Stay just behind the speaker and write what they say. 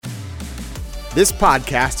This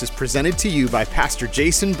podcast is presented to you by Pastor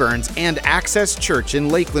Jason Burns and Access Church in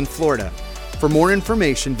Lakeland, Florida. For more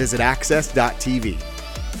information, visit access.tv.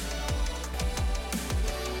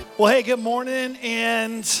 Well, hey, good morning,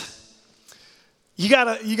 and you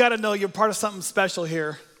gotta know you're part of something special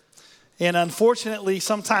here. And unfortunately,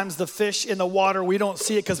 sometimes the fish in the water, we don't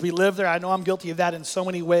see it because we live there. I know I'm guilty of that in so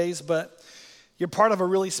many ways, but you're part of a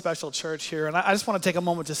really special church here. And I just want to take a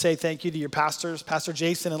moment to say thank you to your pastors, Pastor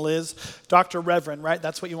Jason and Liz, Dr. Reverend, right?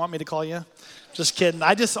 That's what you want me to call you? Just kidding.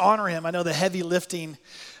 I just honor him. I know the heavy lifting.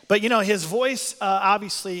 But, you know, his voice,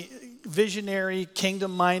 obviously visionary,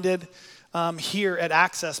 kingdom-minded here at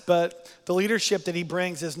Access. But the leadership that he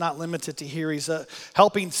brings is not limited to here. He's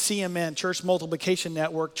helping CMN, Church Multiplication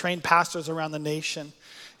Network, train pastors around the nation.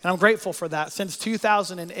 And I'm grateful for that. Since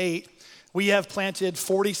 2008, we have planted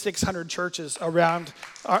 4,600 churches around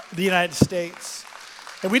the United States.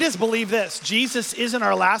 And we just believe this: Jesus isn't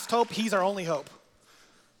our last hope, he's our only hope.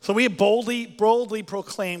 So we boldly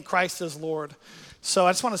proclaim Christ as Lord. So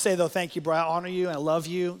I just want to say, though, thank you, bro. I honor you and I love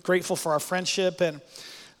you. Grateful for our friendship. And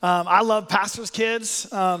I love pastors' kids.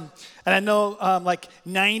 And I know like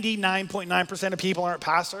 99.9% of people aren't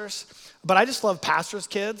pastors. But I just love pastors'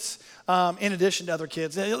 kids in addition to other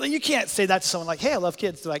kids. You can't say that to someone like, hey, I love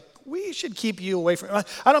kids. They're like, we should keep you away from.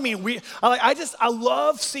 I don't mean we. I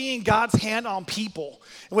love seeing God's hand on people.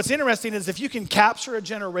 And what's interesting is if you can capture a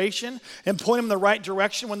generation and point them in the right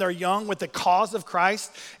direction when they're young with the cause of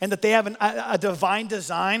Christ and that they have a divine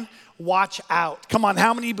design, watch out. Come on,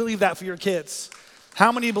 how many believe that for your kids?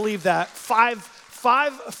 How many believe that?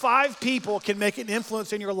 Five people can make an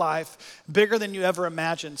influence in your life bigger than you ever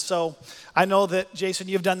imagined. So I know that, Jason,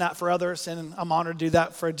 you've done that for others, and I'm honored to do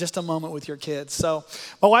that for just a moment with your kids. So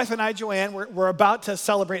my wife and I, Joanne, we're about to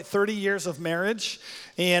celebrate 30 years of marriage,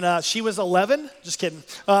 and she was 11. Just kidding.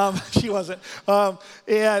 She wasn't.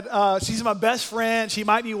 And she's my best friend. She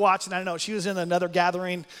might be watching. I don't know. She was in another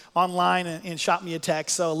gathering online and shot me a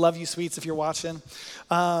text. So love you, sweets, if you're watching.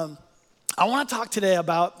 I want to talk today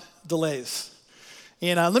about delays.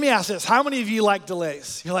 And let me ask this. How many of you like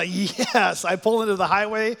delays? You're like, yes, I pull into the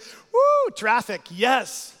highway. Woo, traffic,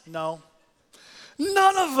 yes. No.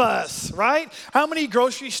 None of us, right? How many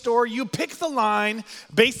grocery store, you pick the line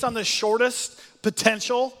based on the shortest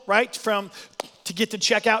potential, right, to get to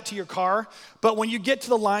checkout to your car. But when you get to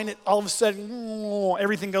the line, all of a sudden,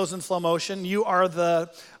 everything goes in slow motion. You are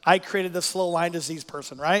I created the slow line disease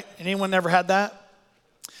person, right? Anyone ever had that?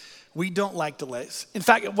 We don't like delays. In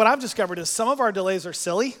fact, what I've discovered is some of our delays are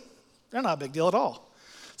silly. They're not a big deal at all.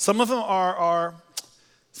 Some of them are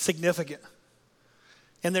significant.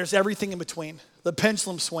 And there's everything in between. The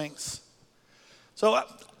pendulum swings. So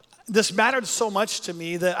this mattered so much to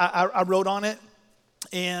me that I wrote on it.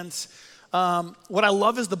 And what I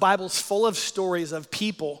love is the Bible's full of stories of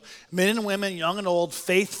people, men and women, young and old,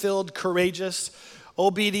 faith-filled, courageous,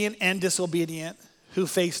 obedient and disobedient, who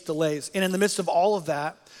faced delays. And in the midst of all of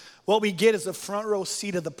that, what we get is a front row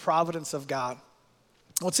seat of the providence of God.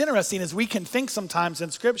 What's interesting is we can think sometimes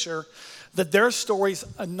in Scripture that their stories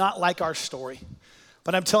are not like our story.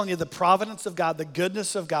 But I'm telling you, the providence of God, the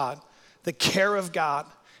goodness of God, the care of God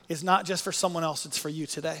is not just for someone else, it's for you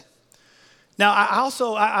today. Now,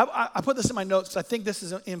 I put this in my notes because I think this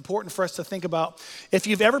is important for us to think about. If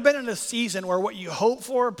you've ever been in a season where what you hoped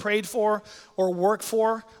for, prayed for, or worked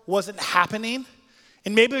for wasn't happening,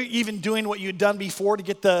 and maybe even doing what you'd done before to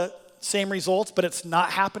get the same results, but it's not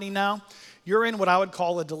happening now, you're in what I would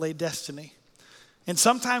call a delayed destiny. And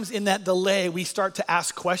sometimes in that delay, we start to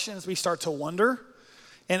ask questions, we start to wonder.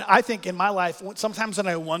 And I think in my life, sometimes when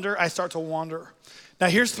I wonder, I start to wander. Now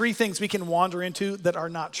here's 3 things we can wander into that are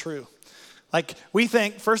not true. Like we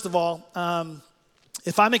think, first of all,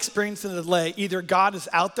 if I'm experiencing a delay, either God is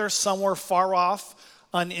out there somewhere far off,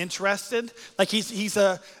 uninterested, like he's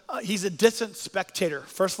a distant spectator.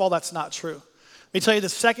 First of all, that's not true. Let me tell you the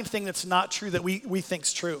second thing that's not true that we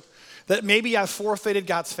think's true, that maybe I've forfeited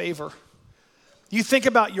God's favor. You think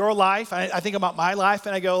about your life, I think about my life,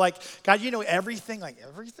 and I go like, God, you know everything, like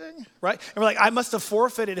everything, right? And we're like, I must have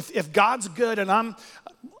forfeited. If God's good and I'm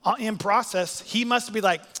in process, he must be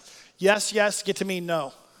like, yes, get to me,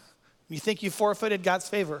 no. You think you forfeited God's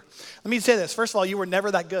favor. Let me say this. First of all, you were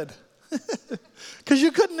never that good. Because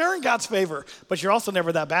you couldn't earn God's favor, but you're also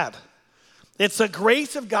never that bad. It's the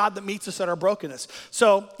grace of God that meets us at our brokenness.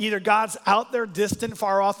 So either God's out there, distant,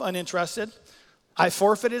 far off, uninterested, I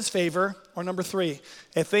forfeit his favor, or number 3,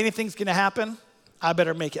 if anything's going to happen, I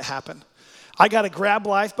better make it happen. I got to grab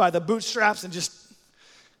life by the bootstraps and just,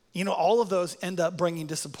 all of those end up bringing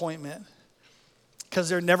disappointment because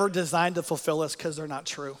they're never designed to fulfill us because they're not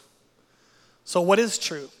true. So what is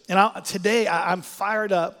true? And today I'm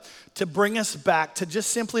fired up to bring us back, to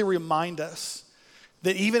just simply remind us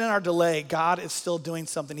that even in our delay, God is still doing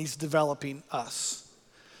something. He's developing us.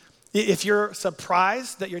 If you're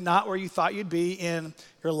surprised that you're not where you thought you'd be in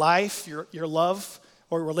your life, your love,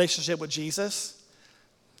 or relationship with Jesus,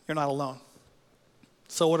 you're not alone.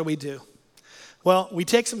 So what do? Well, we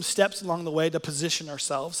take some steps along the way to position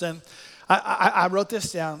ourselves. And I wrote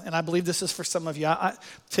this down, and I believe this is for some of you.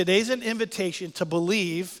 Today's an invitation to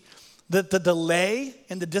believe that the delay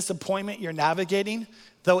and the disappointment you're navigating,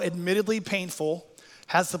 though admittedly painful,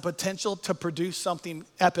 has the potential to produce something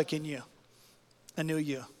epic in you, a new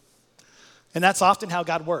you. And that's often how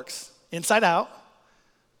God works. Inside out,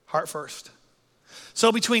 heart first.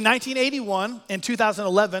 So between 1981 and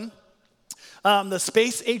 2011, the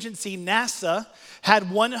space agency NASA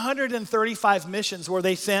had 135 missions where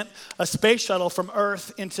they sent a space shuttle from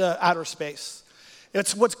Earth into outer space.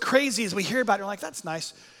 What's crazy is we hear about it, and we're like, that's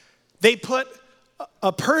nice. They put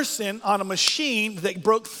a person on a machine that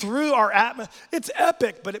broke through our atmosphere. It's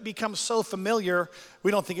epic, but it becomes so familiar,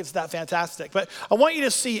 we don't think it's that fantastic. But I want you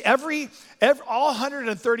to see all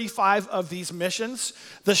 135 of these missions,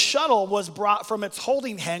 the shuttle was brought from its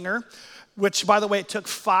holding hangar, which, by the way, it took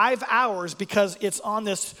 5 hours because it's on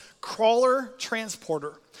this crawler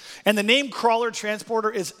transporter. And the name crawler transporter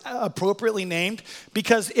is appropriately named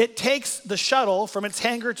because it takes the shuttle from its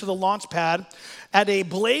hangar to the launch pad at a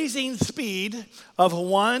blazing speed of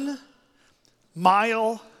 1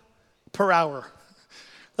 mile per hour.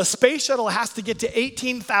 A space shuttle has to get to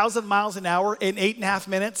 18,000 miles an hour in 8.5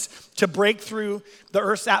 minutes to break through the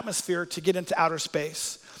Earth's atmosphere to get into outer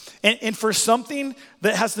space. And for something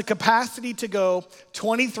that has the capacity to go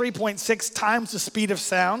 23.6 times the speed of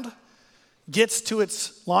sound, gets to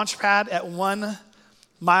its launch pad at 1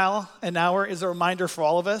 mile an hour is a reminder for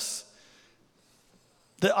all of us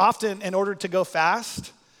that often in order to go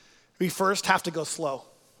fast, we first have to go slow.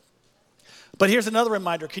 But here's another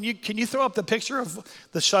reminder. Can you throw up the picture of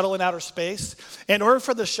the shuttle in outer space? In order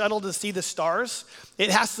for the shuttle to see the stars,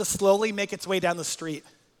 it has to slowly make its way down the street.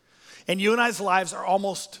 And you and I's lives are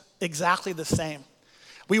almost exactly the same.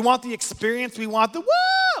 We want the experience, we want the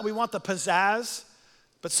woo, we want the pizzazz,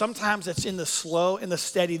 but sometimes it's in the slow and the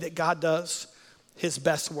steady that God does his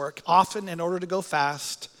best work. Often in order to go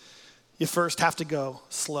fast, you first have to go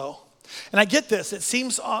slow. And I get this, it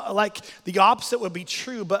seems like the opposite would be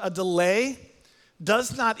true, but a delay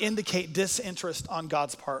does not indicate disinterest on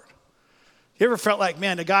God's part. You ever felt like,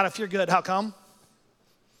 man, God, if you're good, how come?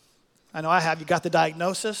 I know I have. You got the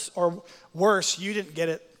diagnosis, or worse, you didn't get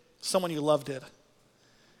it, someone you love did.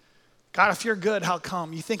 God, if you're good, how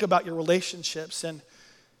come? You think about your relationships, and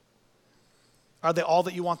are they all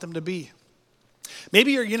that you want them to be?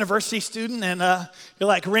 Maybe you're a university student and you're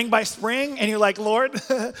like ring by spring and you're like, Lord,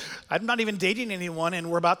 I'm not even dating anyone and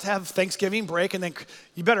we're about to have Thanksgiving break and then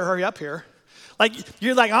you better hurry up here. Like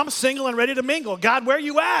you're like, I'm single and ready to mingle. God, where are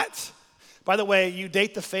you at? By the way, you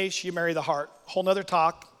date the face, you marry the heart. Whole nother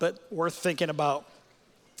talk, but worth thinking about.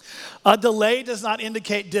 A delay does not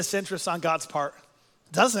indicate disinterest on God's part.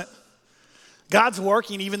 It doesn't. God's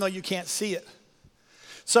working even though you can't see it.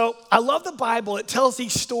 So I love the Bible. It tells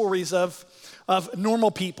these stories of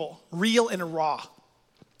normal people, real and raw,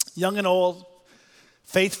 young and old,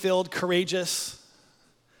 faith-filled, courageous.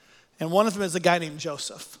 And one of them is a guy named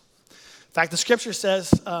Joseph. In fact, the scripture says,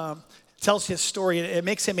 tells his story, and it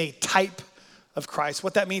makes him a type of Christ.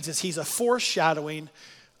 What that means is he's a foreshadowing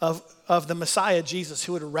of the Messiah, Jesus,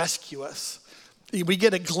 who would rescue us. We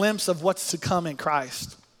get a glimpse of what's to come in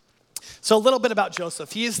Christ. So a little bit about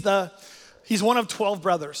Joseph. He's one of 12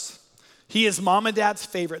 brothers. He is mom and dad's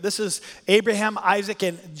favorite. This is Abraham, Isaac,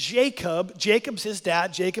 and Jacob. Jacob's his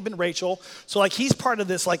dad, Jacob and Rachel. So like he's part of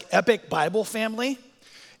this like epic Bible family.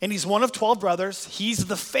 And he's one of 12 brothers. He's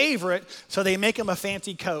the favorite, so they make him a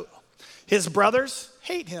fancy coat. His brothers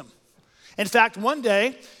hate him. In fact, one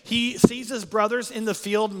day, he sees his brothers in the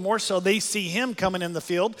field, more so they see him coming in the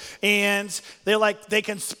field, and they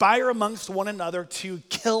conspire amongst one another to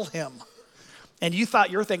kill him. And you thought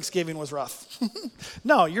your Thanksgiving was rough.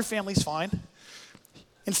 No, your family's fine.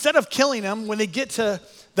 Instead of killing him, when they get to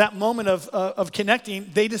that moment of connecting,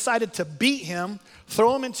 they decided to beat him,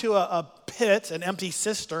 throw him into a pit, an empty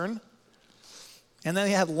cistern, and then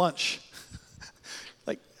they had lunch.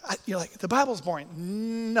 You're like, the Bible's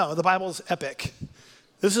boring. No, the Bible's epic.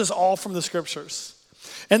 This is all from the scriptures.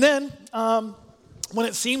 And then when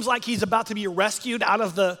it seems like he's about to be rescued out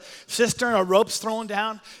of the cistern, a rope's thrown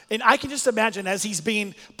down, and I can just imagine as he's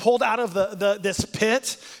being pulled out of this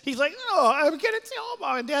pit, he's like, oh, I'm going to tell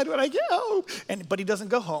mom and dad when I get home. But he doesn't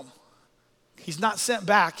go home. He's not sent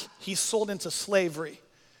back. He's sold into slavery.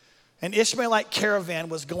 an Ishmaelite caravan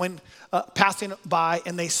was passing by,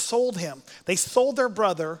 and they sold him. They sold their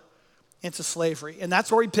brother into slavery. And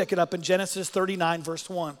that's where we pick it up in Genesis 39, verse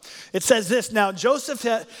 1. It says this, now Joseph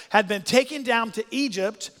had been taken down to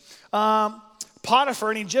Egypt.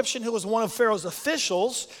 Potiphar, an Egyptian who was one of Pharaoh's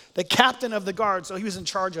officials, the captain of the guard, so he was in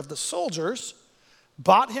charge of the soldiers,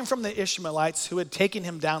 bought him from the Ishmaelites who had taken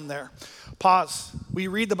him down there. Pause. We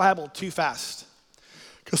read the Bible too fast.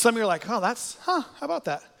 Because some of you are like, how about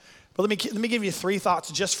that? But let me give you 3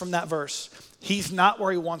 thoughts just from that verse. He's not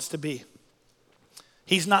where he wants to be.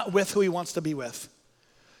 He's not with who he wants to be with.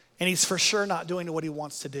 And he's for sure not doing what he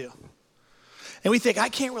wants to do. And we think, I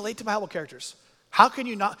can't relate to Bible characters. How can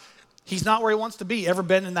you not? He's not where he wants to be. Ever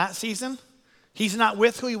been in that season? He's not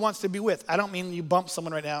with who he wants to be with. I don't mean you bump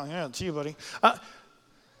someone right now. Yeah, it's you, buddy. But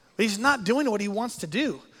he's not doing what he wants to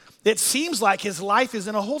do. It seems like his life is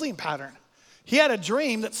in a holding pattern. He had a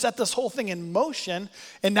dream that set this whole thing in motion,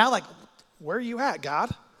 and now like, where are you at,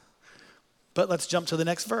 God? But let's jump to the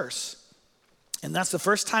next verse. And that's the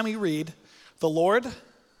first time we read, the Lord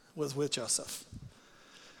was with Joseph.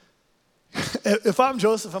 If I'm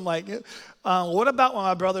Joseph, I'm like, what about when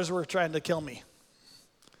my brothers were trying to kill me?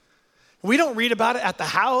 We don't read about it at the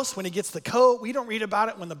house when he gets the coat. We don't read about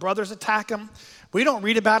it when the brothers attack him. We don't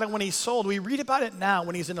read about it when he's sold. We read about it now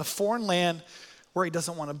when he's in a foreign land where he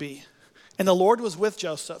doesn't want to be. And the Lord was with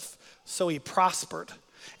Joseph, so he prospered.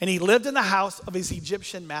 And he lived in the house of his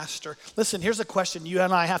Egyptian master. Listen, here's a question you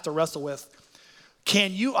and I have to wrestle with.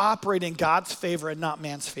 Can you operate in God's favor and not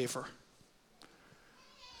man's favor?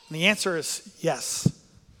 And the answer is yes.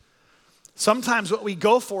 Sometimes what we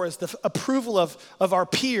go for is the approval of our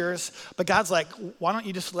peers, but God's like, why don't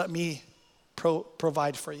you just let me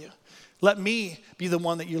provide for you? Let me be the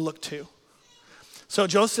one that you look to. So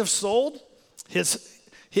Joseph sold,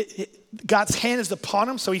 God's hand is upon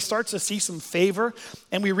him, so he starts to see some favor.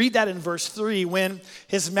 And we read that in verse 3, when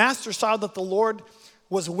his master saw that the Lord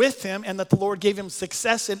was with him and that the Lord gave him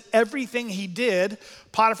success in everything he did,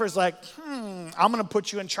 Potiphar's like, I'm going to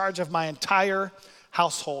put you in charge of my entire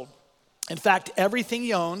household. In fact, everything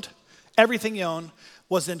he owned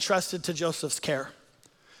was entrusted to Joseph's care.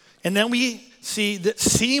 And then we see that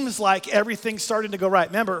seems like everything's starting to go right.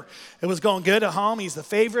 Remember, it was going good at home. He's the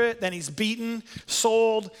favorite. Then he's beaten,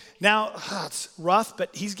 sold. Now, it's rough,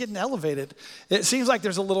 but he's getting elevated. It seems like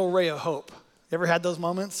there's a little ray of hope. You ever had those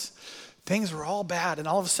moments? Things were all bad, and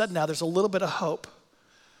all of a sudden now there's a little bit of hope.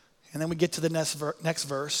 And then we get to the next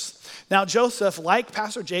verse. Now, Joseph, like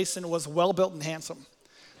Pastor Jason, was well-built and handsome.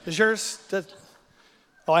 Is yours?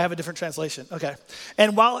 Oh, I have a different translation. Okay.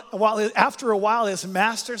 And after a while, his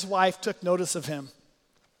master's wife took notice of him.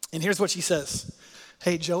 And here's what she says.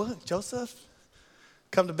 Hey, Joseph,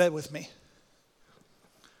 come to bed with me.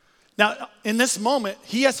 Now, in this moment,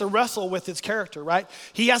 he has to wrestle with his character, right?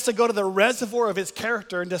 He has to go to the reservoir of his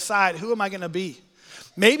character and decide, who am I going to be?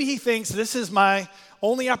 Maybe he thinks this is my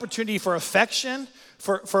only opportunity for affection,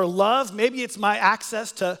 for love. Maybe it's my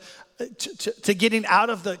access to getting out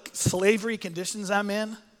of the slavery conditions I'm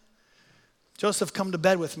in. Joseph, come to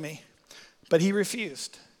bed with me. But he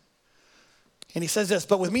refused. And he says this,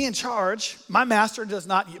 but with me in charge, my master does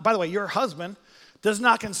not, by the way, your husband does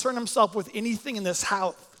not concern himself with anything in this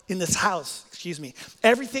house.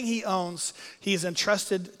 Everything he owns, he is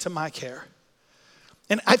entrusted to my care.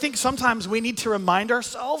 And I think sometimes we need to remind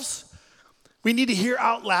ourselves, we need to hear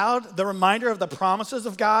out loud the reminder of the promises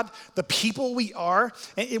of God, the people we are.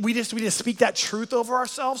 And we just speak that truth over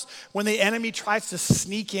ourselves when the enemy tries to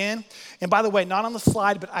sneak in. And by the way, not on the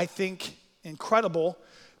slide, but I think incredible,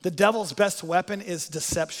 the devil's best weapon is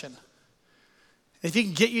deception. If he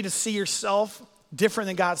can get you to see yourself different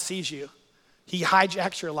than God sees you, he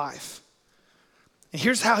hijacks your life. And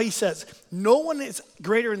here's how he says, no one is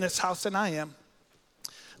greater in this house than I am.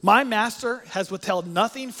 My master has withheld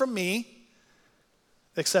nothing from me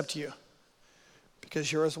except you,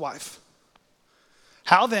 because you're his wife.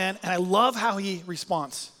 How then, and I love how he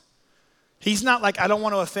responds. He's not like, I don't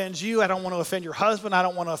want to offend you. I don't want to offend your husband. I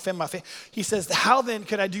don't want to offend my family. He says, how then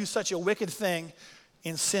could I do such a wicked thing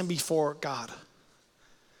and sin before God?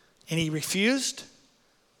 And he refused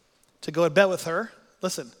to go to bed with her,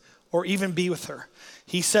 listen, or even be with her.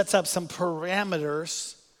 He sets up some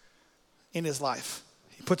parameters in his life.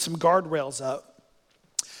 He puts some guardrails up.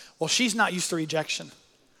 Well, she's not used to rejection.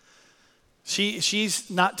 She's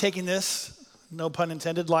not taking this, no pun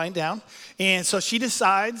intended, lying down. And so she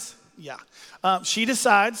decides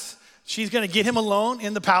she's going to get him alone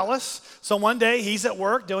in the palace. So one day he's at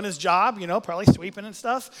work doing his job, probably sweeping and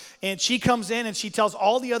stuff. And she comes in and she tells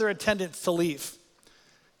all the other attendants to leave.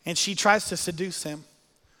 And she tries to seduce him.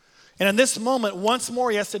 And in this moment, once more,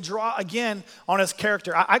 he has to draw again on his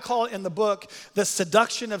character. I call it in the book the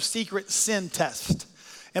seduction of secret sin test.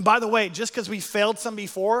 And by the way, just because we failed some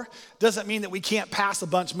before doesn't mean that we can't pass a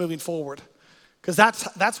bunch moving forward. Because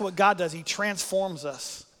that's what God does. He transforms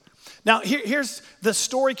us. Now, here's the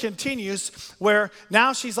story continues where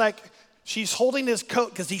now she's holding his coat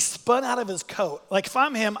because he spun out of his coat. Like if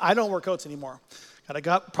I'm him, I don't wear coats anymore.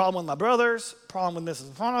 Got a problem with my brothers, problem with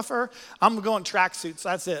Mrs. Potiphar. I'm going tracksuits.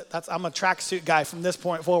 That's it. I'm a tracksuit guy from this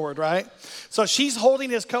point forward, right? So she's holding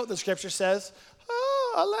his coat, the scripture says.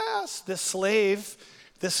 Oh, alas, this slave,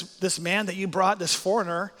 this man that you brought, this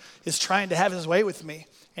foreigner, is trying to have his way with me.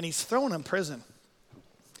 And he's thrown in prison.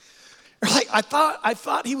 Like I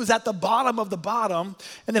thought he was at the bottom of the bottom,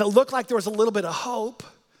 and then it looked like there was a little bit of hope.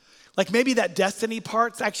 Like maybe that destiny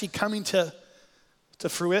part's actually coming to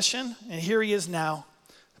fruition, and here he is now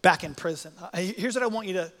back in prison. Here's what I want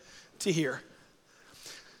you to hear.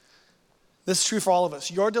 This is true for all of us.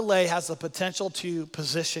 Your delay has the potential to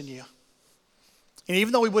position you. And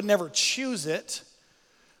even though we would never choose it,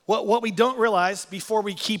 what we don't realize before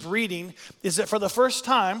we keep reading is that for the first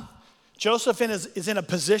time, Joseph is in a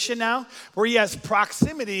position now where he has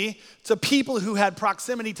proximity to people who had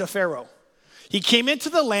proximity to Pharaoh. He came into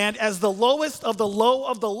the land as the lowest of the low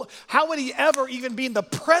of the low. How would he ever even be in the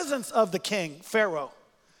presence of the king, Pharaoh?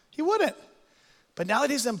 He wouldn't. But now that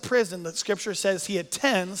he's in prison, the scripture says he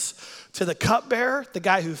attends to the cupbearer, the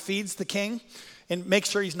guy who feeds the king, and makes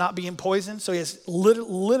sure he's not being poisoned. So he has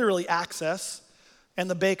literally access, and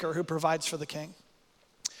the baker who provides for the king.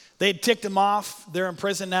 They had ticked him off. They're in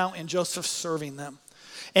prison now, and Joseph's serving them.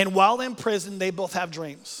 And while in prison, they both have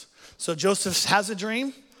dreams. So Joseph has a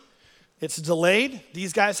dream. It's delayed.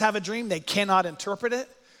 These guys have a dream. They cannot interpret it.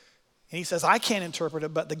 And he says, I can't interpret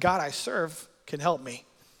it, but the God I serve can help me.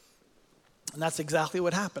 And that's exactly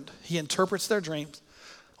what happened. He interprets their dreams.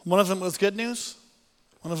 One of them was good news.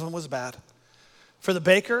 One of them was bad. For the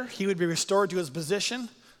baker, he would be restored to his position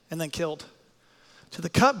and then killed. To the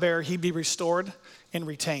cupbearer, he'd be restored and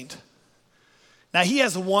retained. Now, he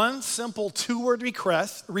has one simple two-word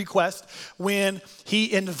request when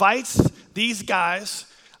he invites these guys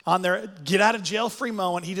on their get-out-of-jail-free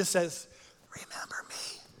moment. He just says,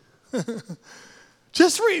 remember me.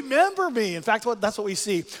 Just remember me. In fact, that's what we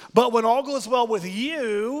see. But when all goes well with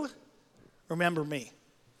you, remember me.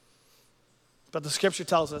 But the scripture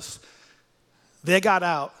tells us they got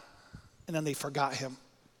out and then they forgot him.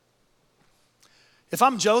 If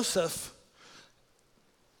I'm Joseph,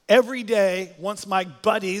 every day, once my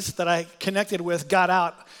buddies that I connected with got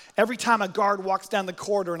out, every time a guard walks down the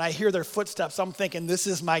corridor and I hear their footsteps, I'm thinking, this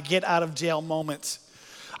is my get out of jail moment.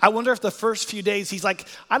 I wonder if the first few days, he's like,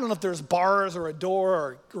 I don't know if there's bars or a door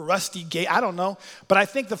or a rusty gate, I don't know. But I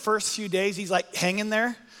think the first few days he's like hanging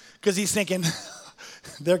there because he's thinking,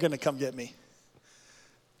 they're gonna come get me.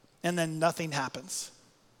 And then nothing happens.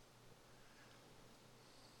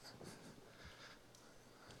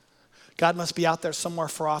 God must be out there somewhere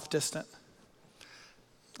far off distant.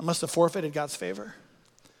 I must have forfeited God's favor.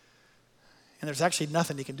 And there's actually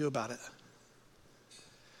nothing he can do about it.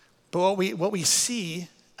 But what we see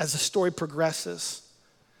as the story progresses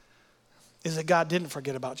is that God didn't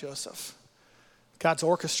forget about Joseph. God's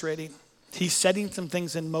orchestrating. He's setting some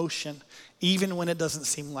things in motion, even when it doesn't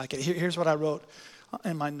seem like it. Here's what I wrote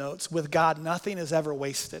in my notes. With God, nothing is ever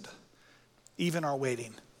wasted, even our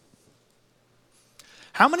waiting.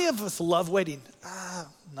 How many of us love waiting?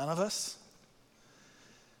 None of us.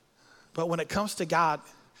 But when it comes to God,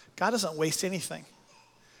 God doesn't waste anything.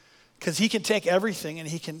 Because he can take everything and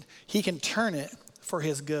he can turn it for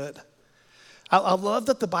his good. I love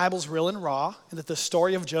that the Bible's real and raw, and that the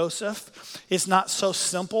story of Joseph is not so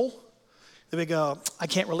simple that we go, I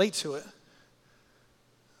can't relate to it.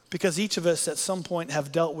 Because each of us at some point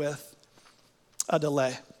have dealt with a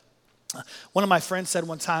delay. One of my friends said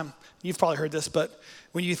one time, you've probably heard this, but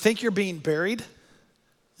when you think you're being buried,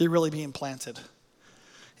 you're really being planted.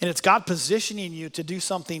 And it's God positioning you to do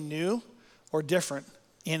something new or different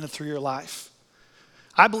in and through your life.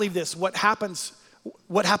 I believe this, what happens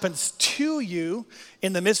to you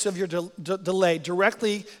in the midst of your delay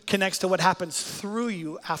directly connects to what happens through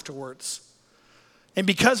you afterwards. And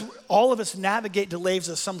because all of us navigate delays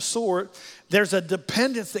of some sort, there's a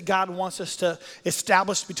dependence that God wants us to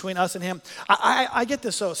establish between us and him. I get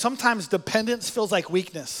this though. Sometimes dependence feels like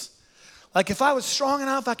weakness. Like if I was strong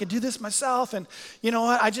enough, I could do this myself. And you know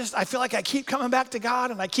what? I feel like I keep coming back to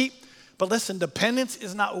God but listen, dependence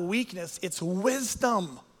is not weakness, it's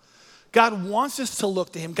wisdom. God wants us to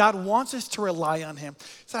look to him. God wants us to rely on him.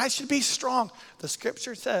 He said, I should be strong. The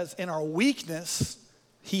scripture says, in our weakness,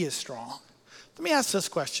 he is strong. Let me ask this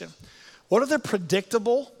question. What are the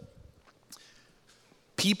predictable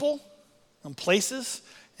people and places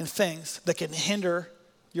and things that can hinder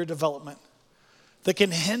your development, that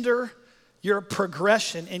can hinder your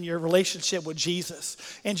progression in your relationship with Jesus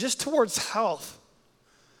and just towards health.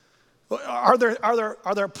 Are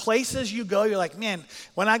there places you go, you're like, man,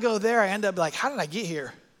 when I go there, I end up like, how did I get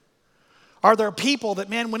here? Are there people that,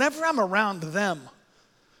 man, whenever I'm around them,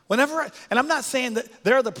 and I'm not saying that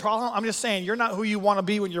they're the problem, I'm just saying you're not who you want to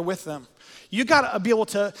be when you're with them. You got to be able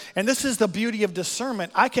to, and this is the beauty of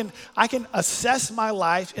discernment. I can assess my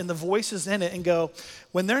life and the voices in it and go,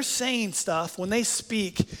 when they're saying stuff, when they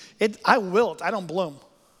speak, I wilt, I don't bloom.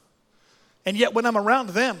 And yet when I'm around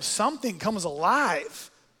them, something comes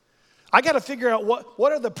alive. I got to figure out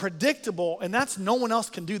what are the predictable, and that's no one else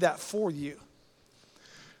can do that for you.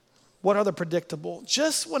 What are the predictable?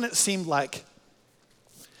 Just when it seemed like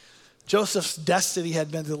Joseph's destiny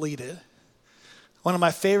had been deleted, one of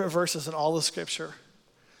my favorite verses in all of Scripture,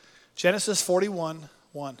 Genesis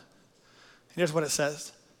 41:1. Here's what it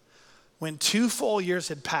says. When 2 full years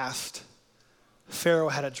had passed, Pharaoh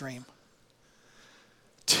had a dream.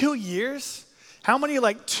 2 years? How many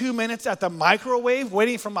 2 minutes at the microwave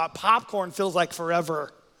waiting for my popcorn feels like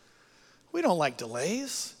forever? We don't like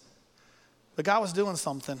delays. But God was doing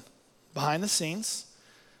something behind the scenes,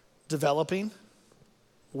 developing,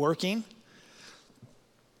 working.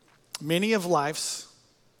 Many of life's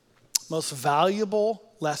most valuable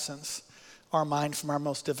lessons are mined from our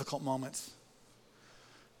most difficult moments.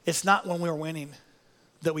 It's not when we're winning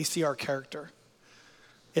that we see our character.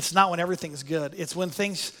 It's not when everything's good. It's when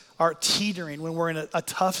things are teetering, when we're in a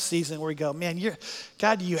tough season where we go, man,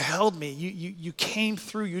 God, you held me. You came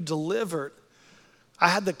through. You delivered. I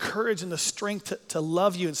had the courage and the strength to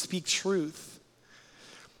love you and speak truth.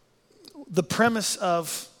 The premise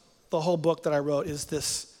of the whole book that I wrote is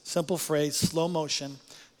this simple phrase, slow motion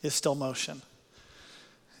is still motion.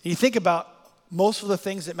 You think about most of the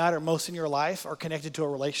things that matter most in your life are connected to a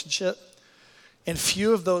relationship, and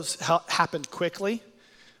few of those happen quickly.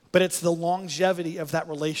 But it's the longevity of that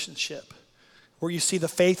relationship where you see the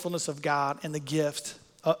faithfulness of God and the gift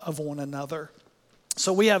of one another.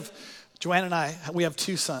 So Joanne and I, we have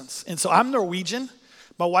 2 sons. And so I'm Norwegian.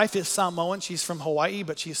 My wife is Samoan. She's from Hawaii,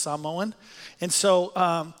 but she's Samoan. And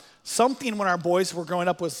so something when our boys were growing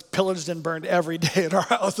up was pillaged and burned every day at our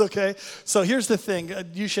house, okay? So here's the thing.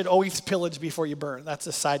 You should always pillage before you burn. That's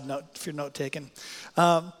a side note if you're note taking.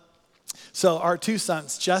 So our 2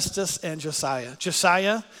 sons, Justice and Josiah.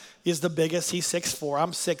 Josiah is the biggest. He's 6'4".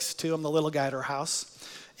 I'm 6'2". I'm the little guy at our house.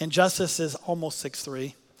 And Justice is almost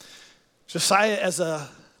 6'3". Josiah, as a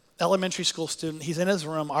elementary school student, he's in his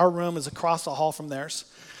room. Our room is across the hall from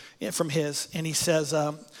his. And he says,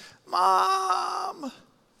 Mom.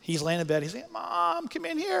 He's laying in bed. He's saying, Mom, come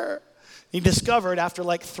in here. He discovered after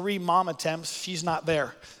 3 mom attempts, she's not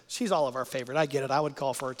there. She's all of our favorite. I get it. I would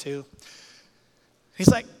call for her too. He's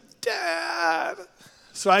like, Dad.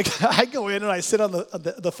 So I go in and I sit on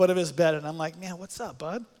the foot of his bed and I'm like, man, what's up,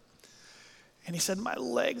 bud? And he said, my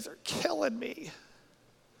legs are killing me.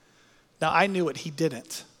 Now I knew it, he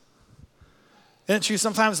didn't. Isn't it true?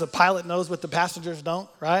 Sometimes the pilot knows what the passengers don't,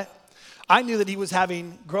 right? I knew that he was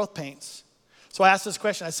having growth pains. So I asked this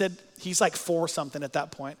question. I said, he's 4 something at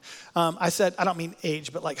that point. I said, I don't mean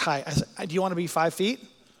age, but height. I said, do you want to be 5 feet?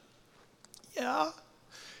 Yeah.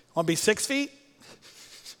 Want to be 6 feet?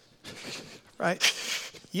 Right?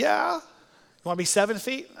 Yeah. You want to be 7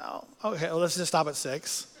 feet? No. Okay, well, let's just stop at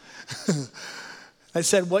 6. I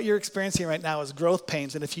said, what you're experiencing right now is growth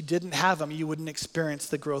pains, and if you didn't have them, you wouldn't experience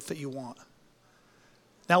the growth that you want.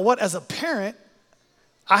 Now, as a parent,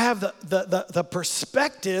 I have the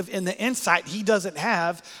perspective and the insight he doesn't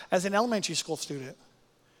have as an elementary school student.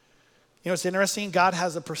 You know, it's interesting. God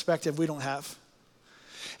has a perspective we don't have.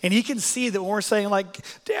 And he can see that when we're saying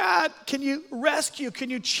Dad, can you rescue? Can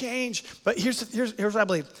you change? But here's what I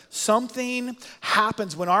believe. Something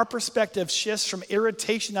happens when our perspective shifts from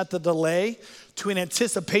irritation at the delay to an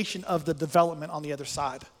anticipation of the development on the other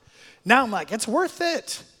side. Now I'm it's worth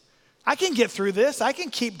it. I can get through this. I can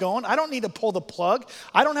keep going. I don't need to pull the plug.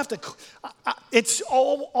 I don't have to. It's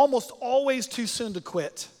almost always too soon to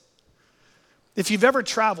quit. If you've ever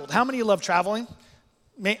traveled, how many of you love traveling?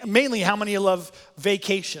 Mainly, how many of you love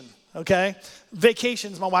vacation, okay?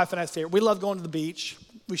 Vacations, my wife and I say, we love going to the beach.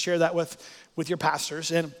 We share that with your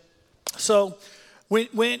pastors. And so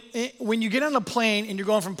when you get on a plane and you're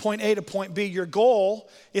going from point A to point B, your goal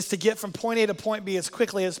is to get from point A to point B as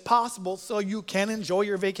quickly as possible so you can enjoy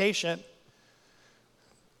your vacation.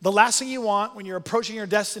 The last thing you want when you're approaching your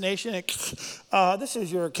destination, this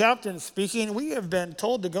is your captain speaking. We have been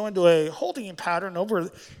told to go into a holding pattern over.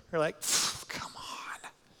 You're like, come on.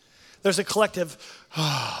 There's a collective,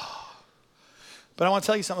 But I want to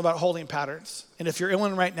tell you something about holding patterns. And if you're in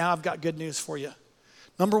one right now, I've got good news for you.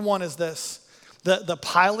 Number one is this. The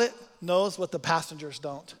pilot knows what the passengers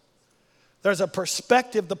don't. There's a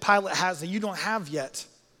perspective the pilot has that you don't have yet.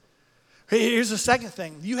 Here's the second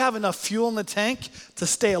thing. You have enough fuel in the tank to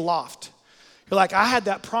stay aloft. You're like, I had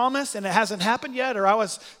that promise and it hasn't happened yet, or I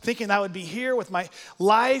was thinking that would be here with my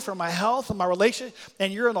life or my health or my relationship,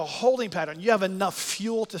 and you're in a holding pattern. You have enough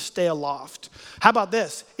fuel to stay aloft. How about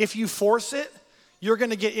this? If you force it, you're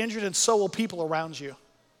going to get injured, and so will people around you.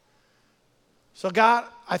 So God,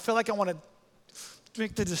 I feel like I want to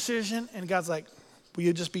make the decision, and God's like, will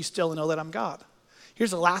you just be still and know that I'm God?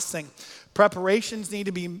 Here's the last thing. Preparations need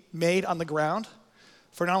to be made on the ground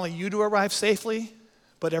for not only you to arrive safely,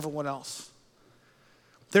 but everyone else.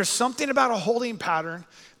 There's something about a holding pattern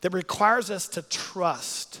that requires us to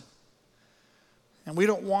trust. And we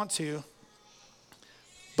don't want to,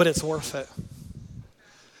 but it's worth it.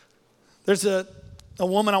 There's a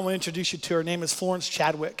woman I want to introduce you to. Her name is Florence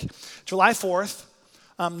Chadwick. July 4th,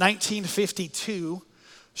 1952,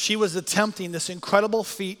 she was attempting this incredible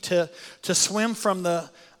feat to swim from the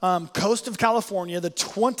coast of California, the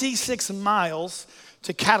 26 miles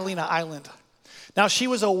to Catalina Island. Now, she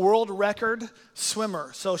was a world record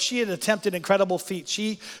swimmer, so she had attempted incredible feats.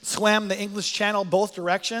 She swam the English Channel both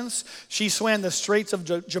directions. She swam the Straits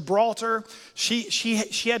of Gibraltar. She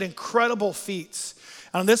had incredible feats.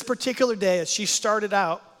 And on this particular day, as she started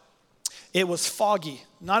out, it was foggy.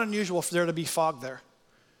 Not unusual for there to be fog there.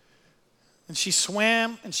 And she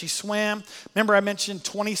swam and she swam. Remember, I mentioned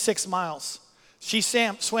 26 miles. She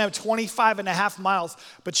swam 25 and a half miles,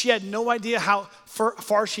 but she had no idea how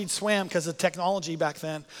far she'd swam because of technology back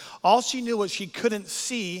then. All she knew was she couldn't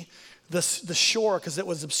see the shore because it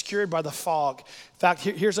was obscured by the fog. In fact,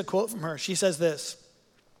 here's a quote from her. She says this.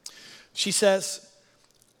 She says,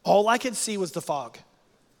 all I could see was the fog.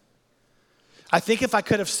 I think if I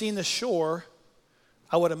could have seen the shore,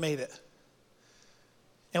 I would have made it.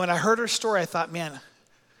 And when I heard her story, I thought, man,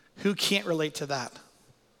 who can't relate to that?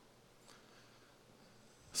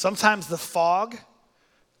 Sometimes the fog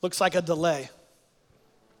looks like a delay.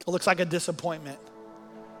 It looks like a disappointment.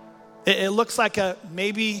 It looks like a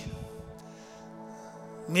maybe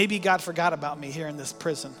God forgot about me here in this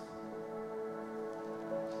prison.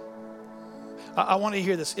 I want to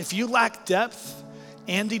hear this. If you lack depth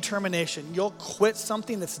and determination, you'll quit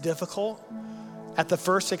something that's difficult at the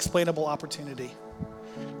first explainable opportunity.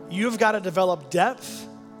 You've got to develop depth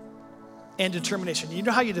and determination. You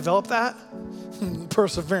know how you develop that?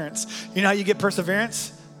 Perseverance. You know how you get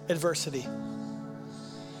perseverance? Adversity.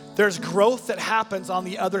 There's growth that happens on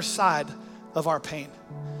the other side of our pain.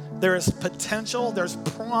 There is potential, there's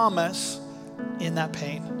promise in that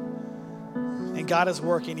pain. And God is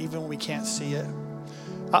working even when we can't see it.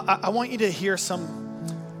 I want you to hear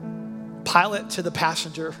some pilot to the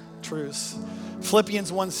passenger truths.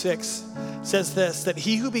 Philippians 1:6 says this, that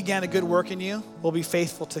he who began a good work in you will be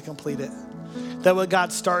faithful to complete it. That what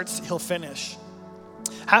God starts, he'll finish.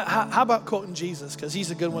 How about quoting Jesus? Because he's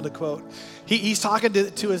a good one to quote. He's talking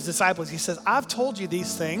to his disciples. He says, I've told you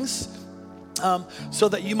these things so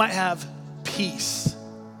that you might have peace.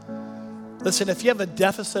 Listen, if you have a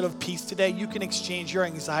deficit of peace today, you can exchange your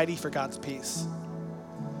anxiety for God's peace.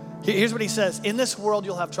 Here's what he says. In this world,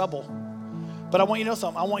 you'll have trouble. But I want you to know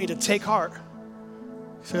something. I want you to take heart.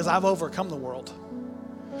 He says, I've overcome the world.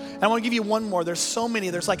 And I want to give you one more. There's so many.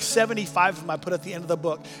 There's like 75 of them I put at the end of the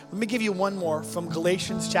book. Let me give you one more from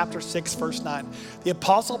Galatians chapter 6, verse 9. The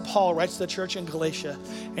Apostle Paul writes to the church in Galatia,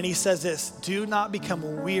 and he says this, do not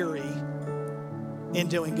become weary in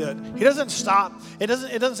doing good. He doesn't stop. It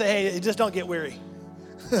doesn't say, hey, just don't get weary.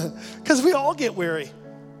 Because we all get weary.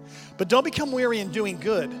 But don't become weary in doing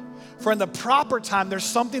good. For in the proper time, there's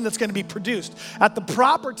something that's going to be produced. At the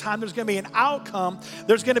proper time, there's going to be an outcome.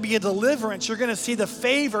 There's going to be a deliverance. You're going to see the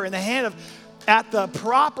favor in the hand of, at the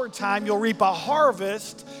proper time, you'll reap a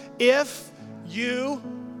harvest if you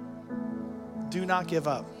do not give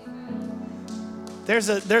up. There's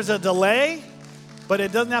a delay, but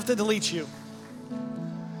it doesn't have to delete you.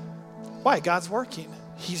 Why? God's working.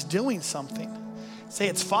 He's doing something. Say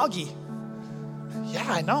it's foggy.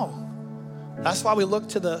 Yeah, I know. That's why we look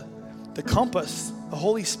to the compass, the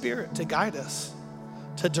Holy Spirit, to guide us,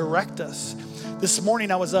 to direct us. This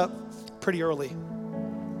morning I was up pretty early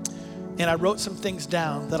and I wrote some things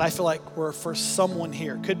down that I feel like were for someone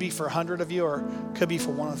here. Could be for 100 of you or could be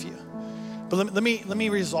for one of you. But let me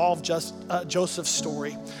resolve just Joseph's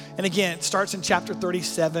story. And again, it starts in chapter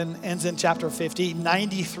 37, ends in chapter 50,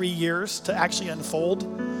 93 years to actually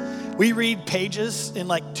unfold. We read pages in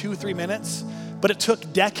like 2-3 minutes, but it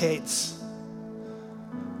took decades.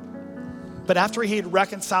 But after he had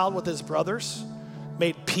reconciled with his brothers,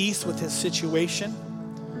 made peace with his situation,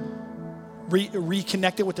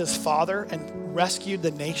 reconnected with his father, and rescued the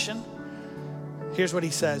nation. Here's what he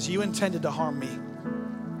says: you intended to harm me,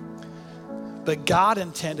 but God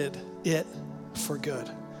intended it for good,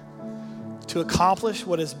 to accomplish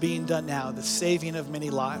what is being done now, the saving of many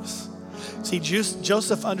lives. See,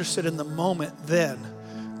 Joseph understood in the moment then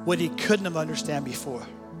what he couldn't have understood before,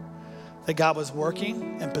 that God was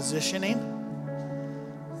working and positioning,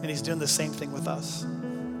 and he's doing the same thing with us.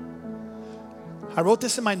 I wrote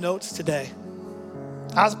this in my notes today.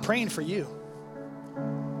 I was praying for you.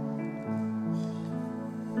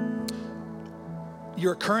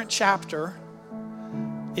 Your current chapter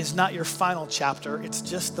is not your final chapter. It's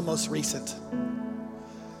just the most recent.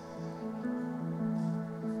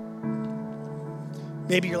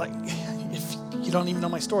 Maybe you're like, if you don't even know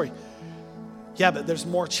my story. Yeah, but there's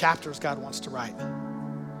more chapters God wants to write.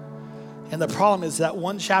 And the problem is that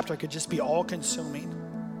one chapter could just be all-consuming.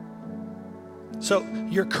 So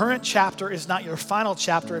your current chapter is not your final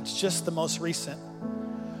chapter. It's just the most recent.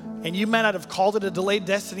 And you may not have called it a delayed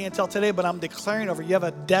destiny until today, but I'm declaring over you have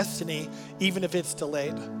a destiny even if it's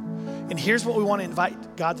delayed. And here's what we want to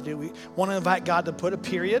invite God to do. We want to invite God to put a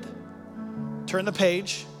period, turn the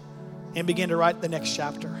page, and begin to write the next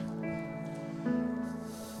chapter.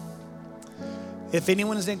 If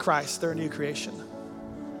anyone is in Christ, they're a new creation.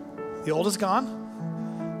 The old is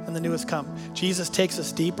gone, and the new has come. Jesus takes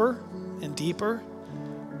us deeper and deeper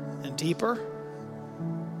and deeper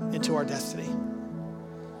into our destiny.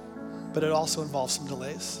 But it also involves some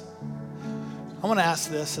delays. I want to ask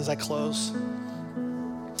this as I close.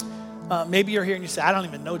 Maybe you're here and you say, I don't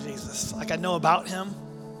even know Jesus. Like, I know about him,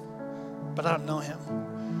 but I don't know him.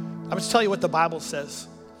 I'm just tell you what the Bible says.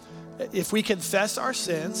 If we confess our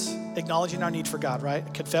sins, acknowledging our need for God, right?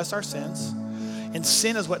 Confess our sins. And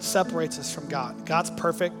sin is what separates us from God. God's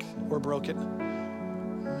perfect, we're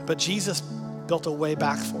broken. But Jesus built a way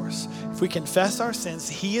back for us. If we confess our sins,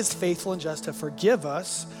 he is faithful and just to forgive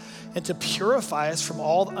us and to purify us from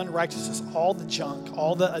all the unrighteousness, all the junk,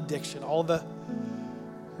 all the addiction,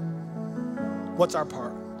 what's our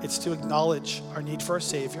part? It's to acknowledge our need for a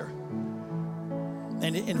Savior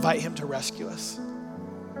and invite him to rescue us.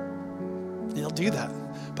 And he'll do that.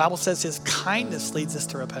 The Bible says his kindness leads us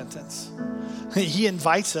to repentance. He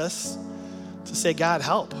invites us to say, God,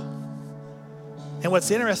 help. And what's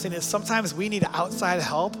interesting is sometimes we need outside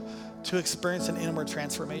help to experience an inward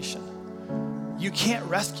transformation. You can't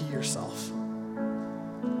rescue yourself.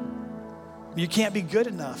 You can't be good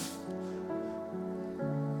enough.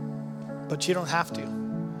 But you don't have to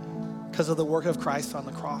because of the work of Christ on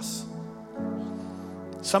the cross.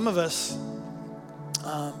 Some of us,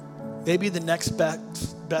 maybe the next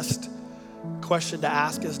best question to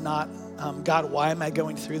ask is not, God, why am I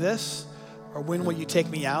going through this? Or when will you take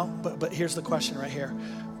me out? But here's the question right here.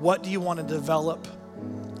 What do you want to develop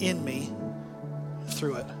in me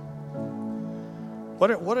through it?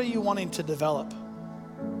 What are you wanting to develop?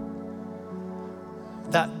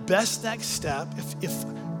 That best next step, if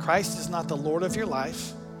Christ is not the Lord of your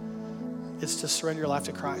life, is to surrender your life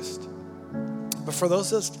to Christ. But for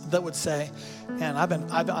those that would say, man,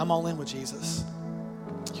 I'm all in with Jesus.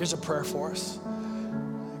 Here's a prayer for us.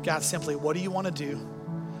 God, simply, what do you want to do?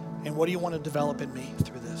 And what do you want to develop in me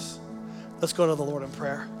through this? Let's go to the Lord in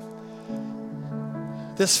prayer.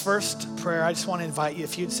 This first prayer, I just want to invite you,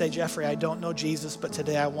 if you'd say, Jeffrey, I don't know Jesus, but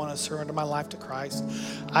today I want to surrender my life to Christ.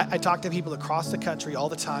 I talk to people across the country all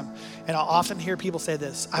the time, and I'll often hear people say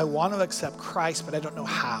this, I want to accept Christ, but I don't know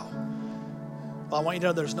how. Well, I want you to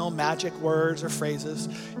know there's no magic words or phrases.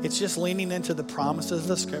 It's just leaning into the promises of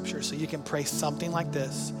the scripture so you can pray something like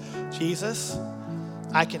this. Jesus,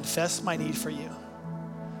 I confess my need for you.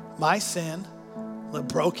 My sin, the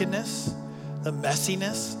brokenness, the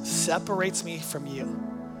messiness separates me from you.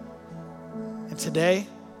 And today,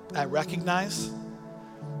 I recognize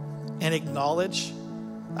and acknowledge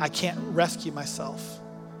I can't rescue myself,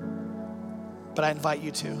 but I invite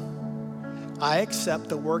you to. I accept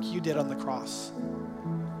the work you did on the cross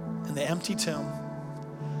and the empty tomb,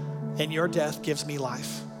 and your death gives me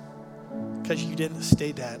life because you didn't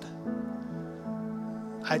stay dead.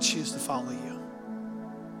 I choose to follow you.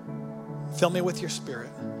 Fill me with your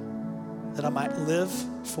spirit that I might live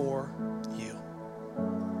for you.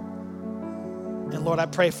 And Lord, I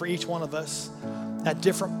pray for each one of us at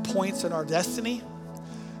different points in our destiny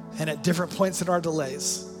and at different points in our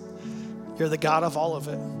delays. You're the God of all of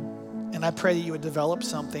it. And I pray that you would develop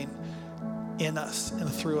something in us and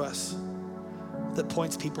through us that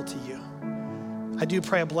points people to you. I do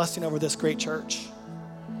pray a blessing over this great church.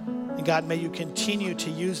 And God, may you continue to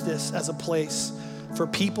use this as a place for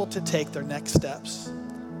people to take their next steps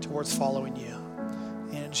towards following you.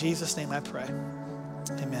 In Jesus' name I pray.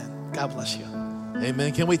 Amen. God bless you.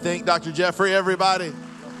 Amen. Can we thank Dr. Jeffrey, everybody?